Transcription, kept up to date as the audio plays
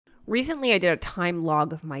Recently, I did a time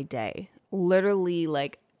log of my day, literally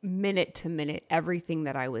like minute to minute, everything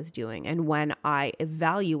that I was doing. And when I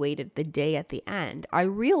evaluated the day at the end, I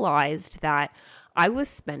realized that I was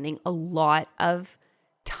spending a lot of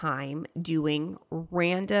time doing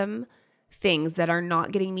random things that are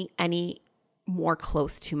not getting me any more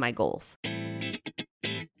close to my goals.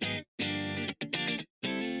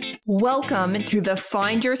 Welcome to the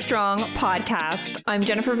Find Your Strong podcast. I'm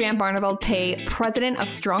Jennifer Van Barneveld-Pay, president of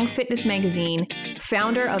Strong Fitness Magazine,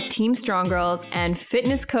 founder of Team Strong Girls, and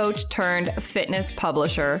fitness coach turned fitness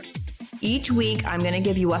publisher. Each week, I'm going to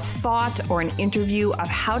give you a thought or an interview of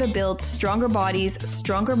how to build stronger bodies,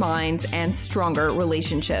 stronger minds, and stronger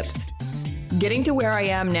relationships. Getting to where I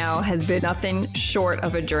am now has been nothing short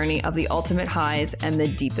of a journey of the ultimate highs and the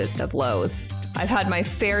deepest of lows. I've had my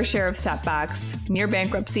fair share of setbacks, near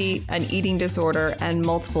bankruptcy, an eating disorder, and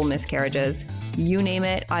multiple miscarriages. You name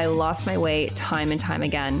it, I lost my way time and time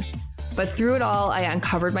again. But through it all, I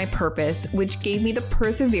uncovered my purpose, which gave me the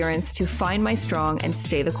perseverance to find my strong and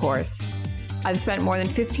stay the course. I've spent more than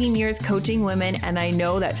 15 years coaching women, and I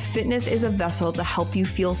know that fitness is a vessel to help you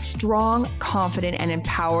feel strong, confident, and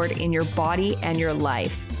empowered in your body and your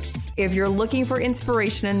life. If you're looking for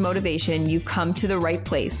inspiration and motivation, you've come to the right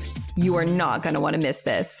place. You are not going to want to miss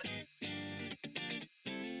this.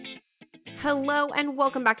 Hello and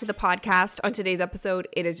welcome back to the podcast. On today's episode,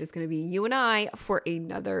 it is just going to be you and I for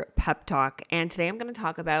another pep talk. And today I'm going to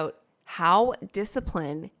talk about how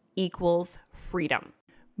discipline equals freedom.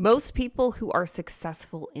 Most people who are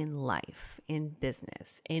successful in life, in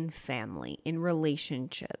business, in family, in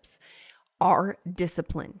relationships are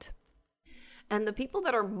disciplined. And the people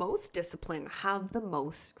that are most disciplined have the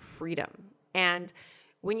most freedom. And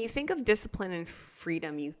when you think of discipline and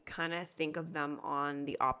freedom, you kind of think of them on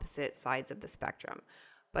the opposite sides of the spectrum,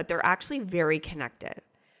 but they're actually very connected.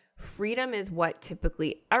 Freedom is what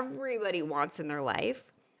typically everybody wants in their life,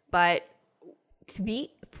 but to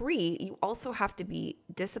be free, you also have to be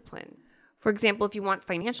disciplined. For example, if you want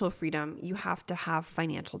financial freedom, you have to have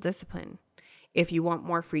financial discipline. If you want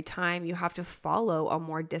more free time, you have to follow a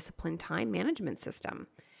more disciplined time management system.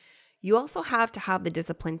 You also have to have the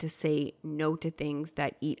discipline to say no to things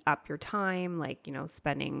that eat up your time, like,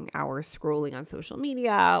 spending hours scrolling on social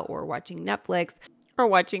media or watching Netflix or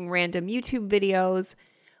watching random YouTube videos.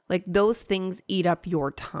 Like, those things eat up your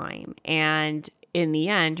time. And in the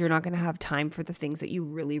end, you're not going to have time for the things that you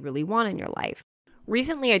really, really want in your life.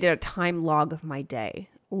 Recently, I did a time log of my day,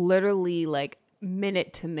 literally like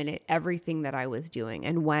minute to minute, everything that I was doing.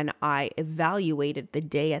 And when I evaluated the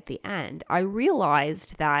day at the end, I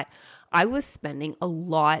realized that I was spending a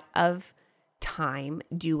lot of time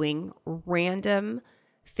doing random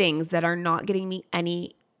things that are not getting me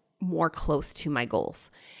any more close to my goals.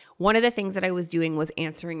 One of the things that I was doing was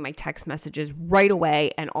answering my text messages right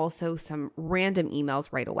away and also some random emails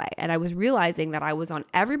right away. And I was realizing that I was on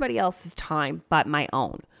everybody else's time but my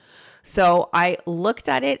own. So I looked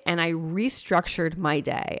at it and I restructured my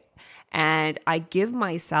day, and I give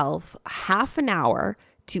myself half an hour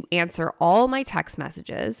to answer all my text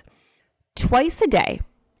messages twice a day.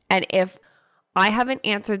 And if I haven't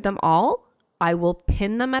answered them all, I will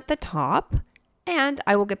pin them at the top and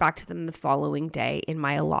I will get back to them the following day in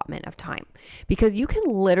my allotment of time. Because you can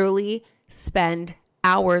literally spend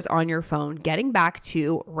hours on your phone getting back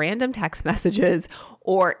to random text messages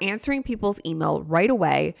or answering people's email right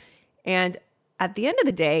away. And at the end of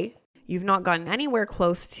the day, you've not gotten anywhere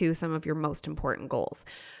close to some of your most important goals.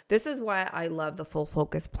 This is why I love the Full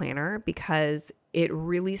Focus Planner, because it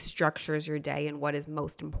really structures your day and what is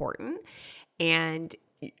most important. And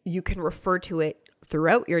you can refer to it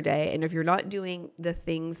throughout your day. And if you're not doing the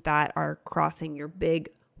things that are crossing your big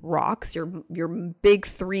rocks, your big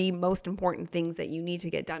three most important things that you need to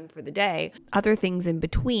get done for the day, other things in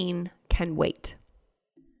between can wait.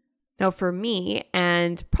 Now, for me,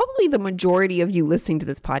 and probably the majority of you listening to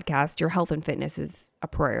this podcast, your health and fitness is a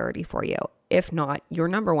priority for you, if not your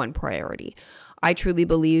number one priority. I truly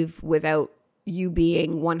believe without you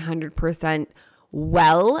being 100%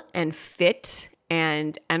 well and fit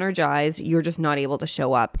and energized, you're just not able to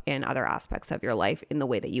show up in other aspects of your life in the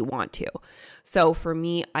way that you want to. So for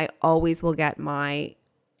me, I always will get my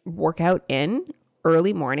workout in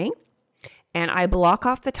early morning, and I block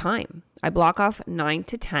off the time. I block off 9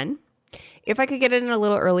 to 10. If I could get it in a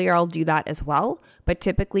little earlier, I'll do that as well. But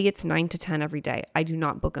typically it's 9 to 10 every day. I do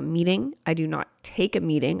not book a meeting. I do not take a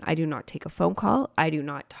meeting. I do not take a phone call. I do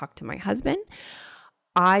not talk to my husband.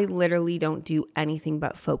 I literally don't do anything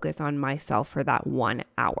but focus on myself for that 1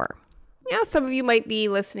 hour. Yeah, some of you might be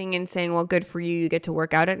listening and saying, well, good for you. You get to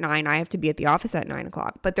work out at 9. I have to be at the office at 9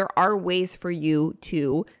 o'clock. But there are ways for you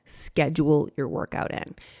to schedule your workout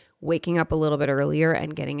in. waking up a little bit earlier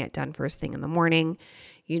and getting it done first thing in the morning,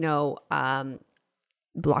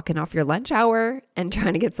 blocking off your lunch hour and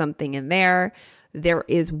trying to get something in there. There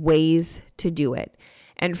is ways to do it.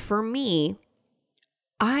 And for me,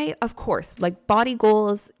 of course, like body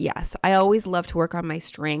goals, yes, I always love to work on my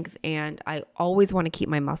strength and I always want to keep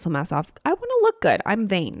my muscle mass off. I want to look good. I'm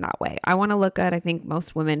vain that way. I want to look good. I think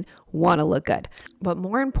most women want to look good. But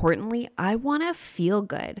more importantly, I want to feel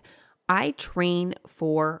good. I train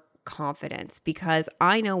for confidence because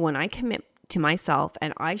I know when I commit to myself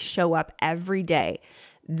and I show up every day,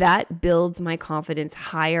 that builds my confidence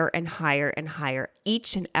higher and higher and higher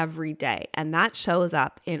each and every day. And that shows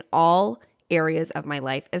up in all areas of my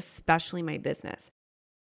life, especially my business.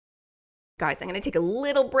 Guys, I'm going to take a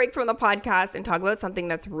little break from the podcast and talk about something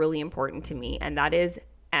that's really important to me, and that is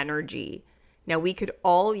energy. Now, we could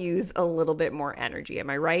all use a little bit more energy. Am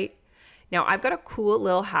I right? Now, I've got a cool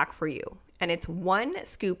little hack for you, and it's 1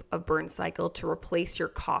 scoop of Burn Cycle to replace your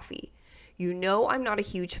coffee. You know I'm not a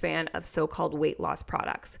huge fan of so-called weight loss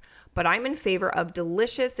products, but I'm in favor of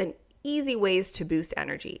delicious and easy ways to boost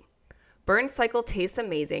energy. Burn Cycle tastes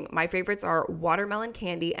amazing. My favorites are watermelon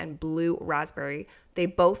candy and blue raspberry. They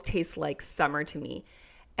both taste like summer to me,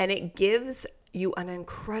 and it gives you an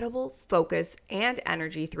incredible focus and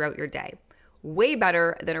energy throughout your day. Way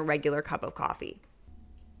better than a regular cup of coffee.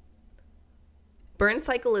 Burn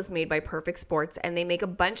Cycle is made by Perfect Sports, and they make a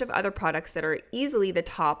bunch of other products that are easily the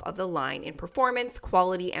top of the line in performance,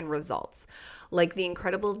 quality, and results, like the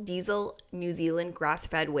incredible Diesel New Zealand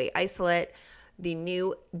grass-fed whey isolate, the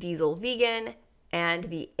new Diesel Vegan, and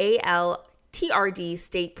the ALTRD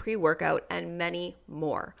State Pre-Workout, and many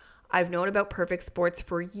more. I've known about Perfect Sports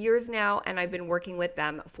for years now, and I've been working with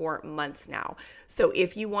them for months now. So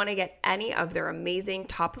if you want to get any of their amazing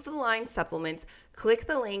top-of-the-line supplements, click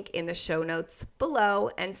the link in the show notes below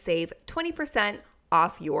and save 20%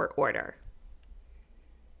 off your order.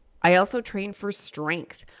 I also train for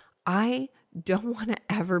strength. I don't want to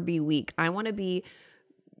ever be weak. I want to be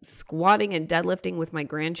squatting and deadlifting with my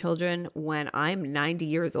grandchildren when I'm 90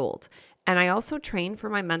 years old. And I also train for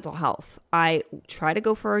my mental health. I try to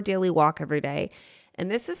go for a daily walk every day.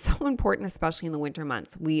 And this is so important, especially in the winter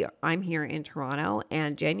months. I'm here in Toronto,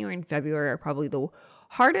 and January and February are probably the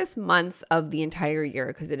hardest months of the entire year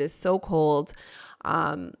because it is so cold.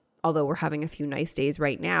 Although we're having a few nice days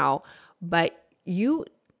right now, but you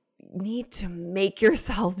need to make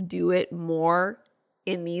yourself do it more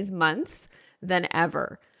in these months than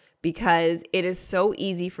ever, because it is so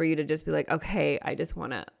easy for you to just be like, okay, I just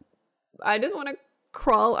want to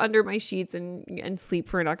crawl under my sheets and sleep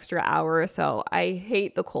for an extra hour or so. I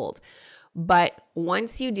hate the cold. But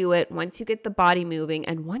once you do it, once you get the body moving,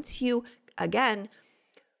 and once you, again,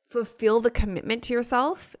 fulfill the commitment to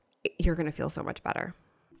yourself, you're going to feel so much better.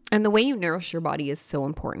 And the way you nourish your body is so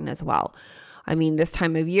important as well. I mean, this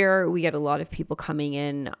time of year, we get a lot of people coming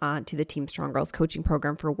in to the Team Strong Girls coaching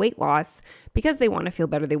program for weight loss because they want to feel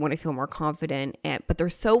better. They want to feel more confident, but they're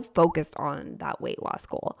so focused on that weight loss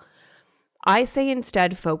goal. I say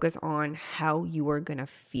instead focus on how you are going to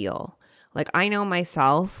feel. Like, I know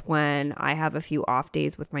myself when I have a few off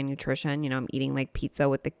days with my nutrition, I'm eating like pizza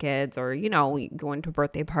with the kids, or, going to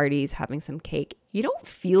birthday parties, having some cake, you don't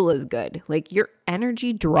feel as good. Like, your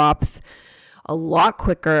energy drops a lot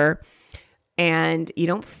quicker and you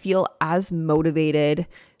don't feel as motivated.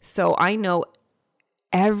 So I know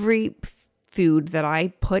every food that I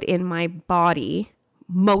put in my body,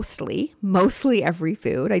 mostly every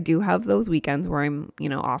food. I do have those weekends where I'm,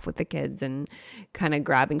 off with the kids and kind of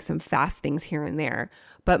grabbing some fast things here and there.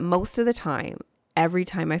 But most of the time, every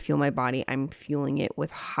time I feel my body, I'm fueling it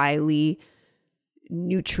with highly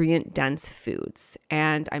nutrient dense foods.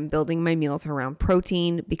 And I'm building my meals around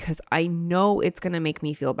protein because I know it's going to make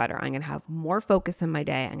me feel better. I'm going to have more focus in my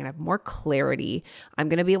day. I'm going to have more clarity. I'm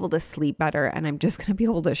going to be able to sleep better, and I'm just going to be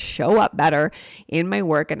able to show up better in my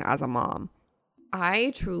work and as a mom.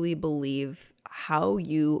 I truly believe how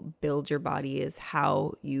you build your body is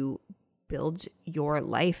how you build your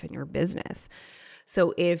life and your business.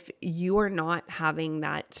 So if you are not having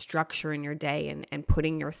that structure in your day and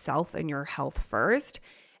putting yourself and your health first,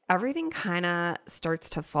 everything kind of starts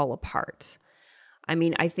to fall apart. I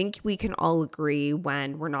mean, I think we can all agree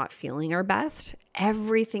when we're not feeling our best,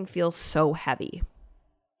 everything feels so heavy.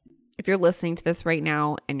 If you're listening to this right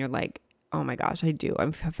now and you're like, oh my gosh, I do.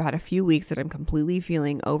 I've had a few weeks that I'm completely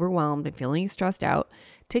feeling overwhelmed and feeling stressed out.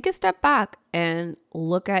 Take a step back and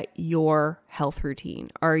look at your health routine.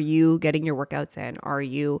 Are you getting your workouts in? Are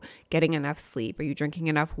you getting enough sleep? Are you drinking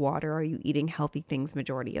enough water? Are you eating healthy things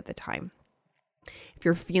majority of the time? If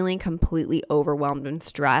you're feeling completely overwhelmed and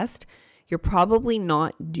stressed, you're probably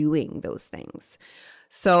not doing those things.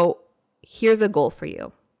 So here's a goal for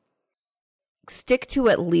you. Stick to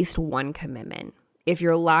at least one commitment. If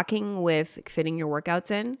you're lacking with fitting your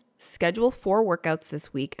workouts in, schedule 4 workouts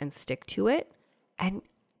this week and stick to it and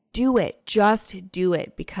do it. Just do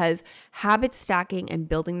it, because habit stacking and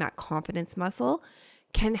building that confidence muscle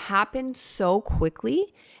can happen so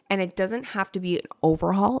quickly, and it doesn't have to be an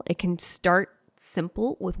overhaul. It can start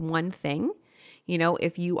simple with one thing. You know,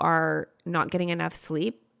 if you are not getting enough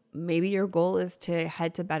sleep, maybe your goal is to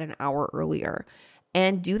head to bed an hour earlier,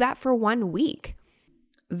 and do that for 1 week.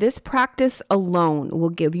 This practice alone will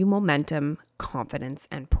give you momentum, confidence,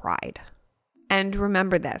 and pride. And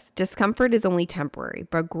remember this, discomfort is only temporary,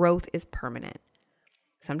 but growth is permanent.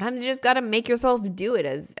 Sometimes you just got to make yourself do it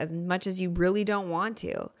as much as you really don't want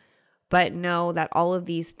to. But know that all of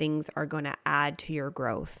these things are going to add to your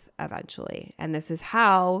growth eventually. And this is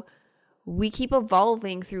how we keep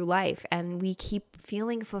evolving through life and we keep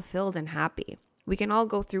feeling fulfilled and happy. We can all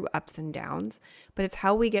go through ups and downs, but it's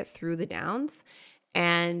how we get through the downs.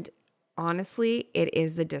 And honestly, it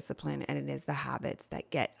is the discipline and it is the habits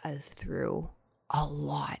that get us through a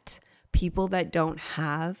lot. People that don't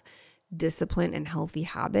have discipline and healthy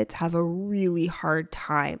habits have a really hard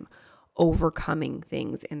time overcoming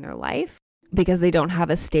things in their life because they don't have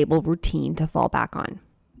a stable routine to fall back on.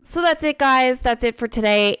 So that's it, guys. That's it for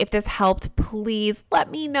today. If this helped, please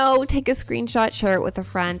let me know. Take a screenshot, share it with a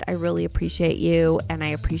friend. I really appreciate you, and I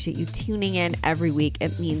appreciate you tuning in every week.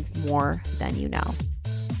 It means more than you know.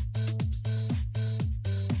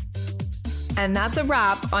 And that's a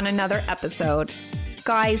wrap on another episode.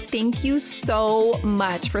 Guys, thank you so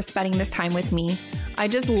much for spending this time with me. I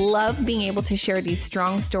just love being able to share these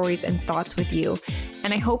strong stories and thoughts with you,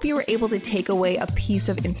 and I hope you were able to take away a piece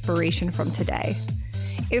of inspiration from today.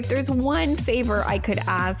 If there's one favor I could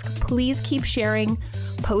ask, please keep sharing,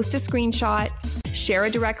 post a screenshot, share a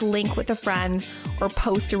direct link with a friend, or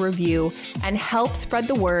post a review, and help spread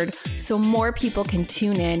the word so more people can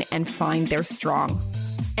tune in and find their strong.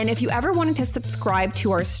 And if you ever wanted to subscribe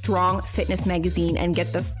to our Strong Fitness magazine and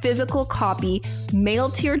get the physical copy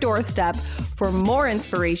mailed to your doorstep for more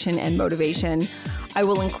inspiration and motivation, I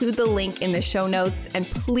will include the link in the show notes, and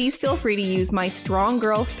please feel free to use my Strong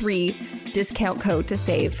Girl 3 discount code to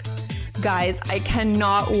save. Guys, I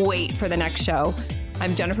cannot wait for the next show.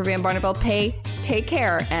 I'm Jennifer Van Barneveld Pay. Take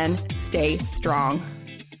care and stay strong.